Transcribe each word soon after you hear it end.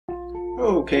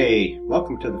Okay,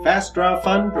 welcome to the Fast Draw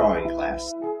Fun drawing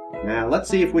class. Now let's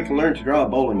see if we can learn to draw a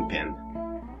bowling pin.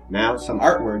 Now some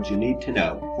art words you need to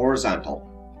know. Horizontal.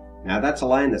 Now that's a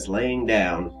line that's laying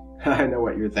down. I know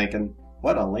what you're thinking.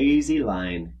 What a lazy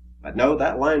line. But no,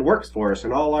 that line works for us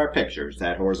in all our pictures,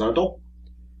 that horizontal.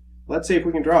 Let's see if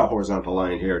we can draw a horizontal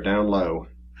line here, down low.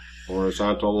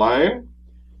 Horizontal line.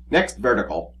 Next,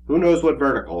 vertical. Who knows what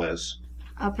vertical is?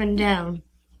 Up and down.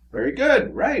 Very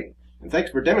good, right. And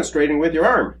thanks for demonstrating with your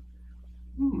arm.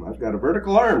 I've got a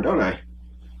vertical arm, don't I?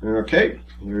 Okay,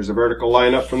 here's a vertical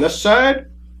line up from this side.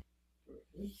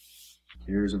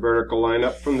 Here's a vertical line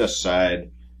up from this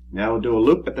side. Now we'll do a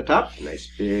loop at the top. Nice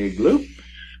big loop.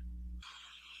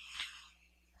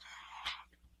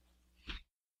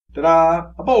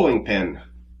 Ta-da! A bowling pin.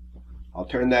 I'll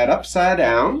turn that upside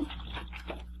down.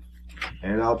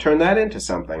 And I'll turn that into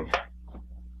something.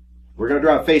 We're going to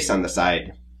draw a face on the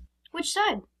side. Which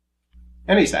side?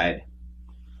 Any side.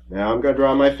 Now I'm going to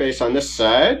draw my face on this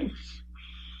side.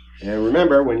 And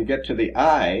remember, when you get to the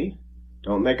eye,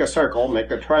 don't make a circle, make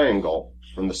a triangle.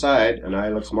 From the side, an eye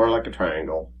looks more like a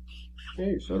triangle.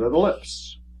 Okay, so do the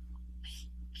lips.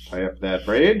 Tie up that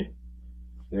braid.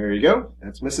 There you go.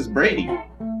 That's Mrs. Brady.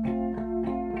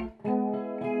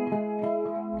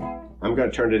 I'm going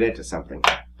to turn it into something.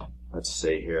 Let's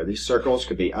see here. These circles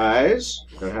could be eyes.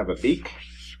 I'm going to have a beak.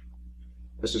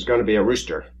 This is going to be a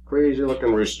rooster. Crazy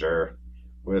looking rooster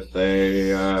with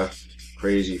a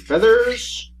crazy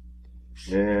feathers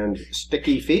and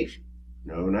sticky feet.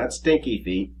 No, not stinky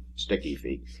feet. Sticky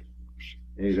feet.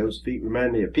 Hey, those feet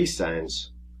remind me of peace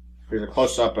signs. Here's a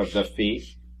close-up of the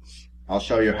feet. I'll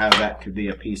show you how that could be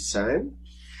a peace sign.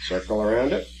 Circle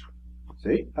around it.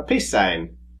 See? A peace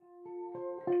sign.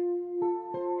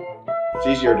 It's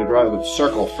easier to draw with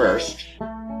circle first,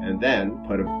 and then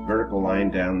put a vertical line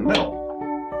down the middle.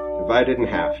 Divide it in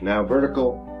half. Now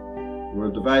vertical, we'll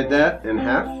divide that in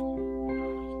half.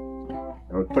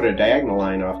 I would put a diagonal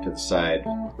line off to the side.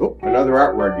 Oh, another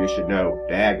art word you should know,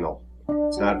 diagonal.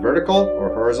 It's not vertical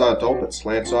or horizontal, but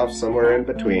slants off somewhere in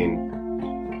between.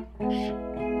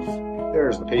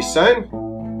 There's the peace sign.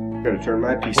 I'm going to turn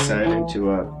my peace sign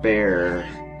into a bear.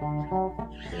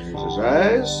 There's his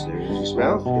eyes, there's his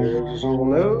mouth, there's his little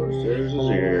nose, there's his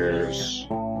ears.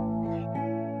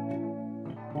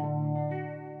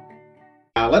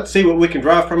 Now let's see what we can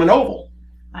draw from an oval.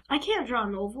 I can't draw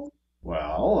an oval.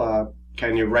 Well,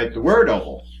 can you write the word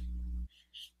oval?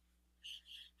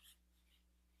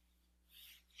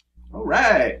 All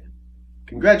right.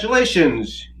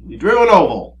 Congratulations. You drew an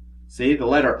oval. See, the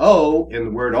letter O in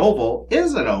the word oval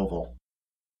is an oval.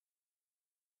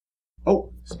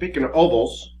 Oh, speaking of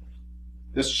ovals,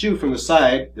 this shoe from the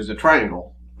side is a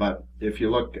triangle, but if you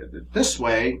look at it this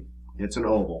way, it's an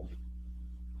oval.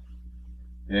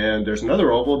 And there's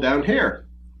another oval down here.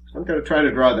 I'm going to try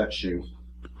to draw that shoe.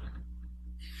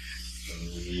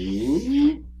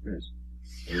 There's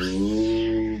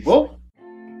oval.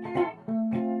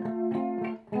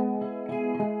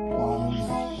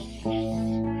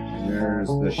 There's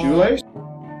the shoelace.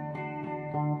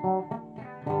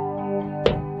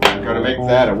 I'm going to make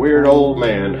that a weird old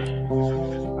man.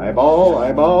 Eyeball,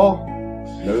 eyeball,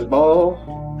 nose ball.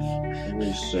 Let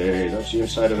me see, that's the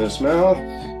inside of his mouth.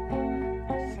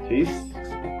 Teeth.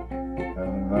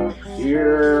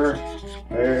 Ear,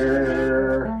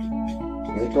 hair,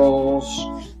 ankles.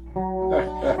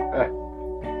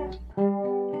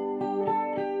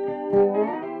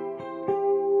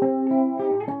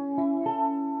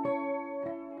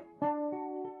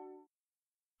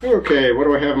 Okay, what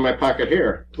do I have in my pocket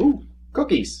here? Ooh,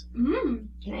 cookies. Can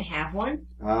I have one?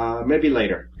 Maybe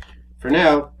later. For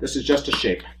now, this is just a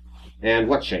shape. And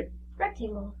what shape?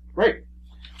 Rectangle. Right.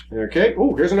 Okay.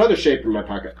 Oh, here's another shape in my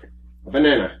pocket. A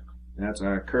banana. That's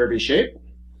a curvy shape.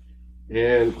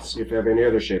 And let's see if I have any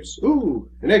other shapes. Ooh,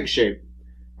 an egg shape.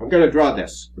 I'm going to draw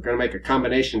this. We're going to make a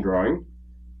combination drawing.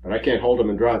 But I can't hold them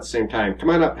and draw at the same time. Come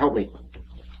on up, help me.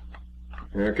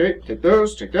 Okay, take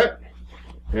those, take that.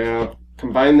 Now,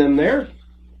 combine them there.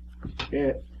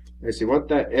 Yeah. I see, want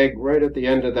that egg right at the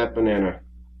end of that banana.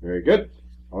 Very good.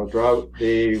 I'll draw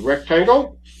the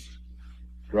rectangle.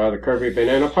 Draw the curvy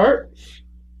banana part.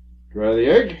 Draw the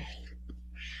egg.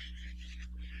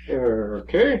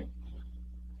 Okay.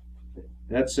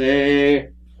 That's a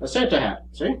Santa hat,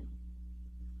 see?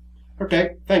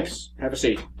 Okay, thanks. Have a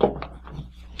seat.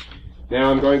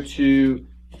 Now I'm going to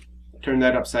turn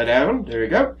that upside down. There you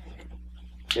go.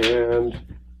 And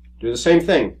do the same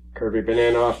thing. Curvy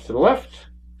banana off to the left.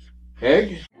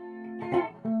 Egg.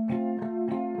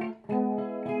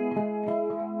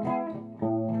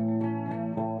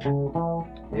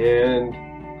 And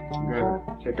I'm going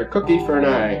to take a cookie for an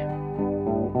eye.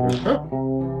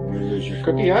 There's your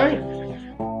cookie eye.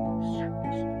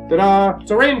 Ta-da!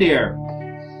 It's a reindeer.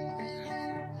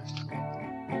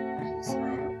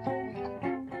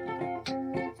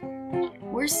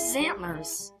 Where's his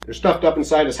antlers? They're stuffed up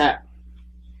inside his hat.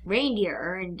 Reindeer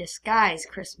are in disguise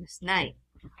Christmas night.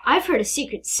 I've heard of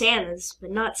secret Santas,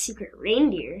 but not secret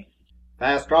reindeer.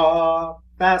 Fast draw,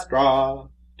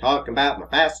 talking about my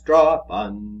fast draw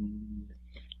fun.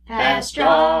 Fast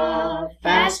draw,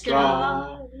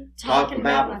 talking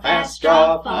about my fast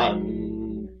draw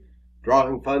fun.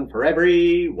 Drawing fun for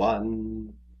everyone.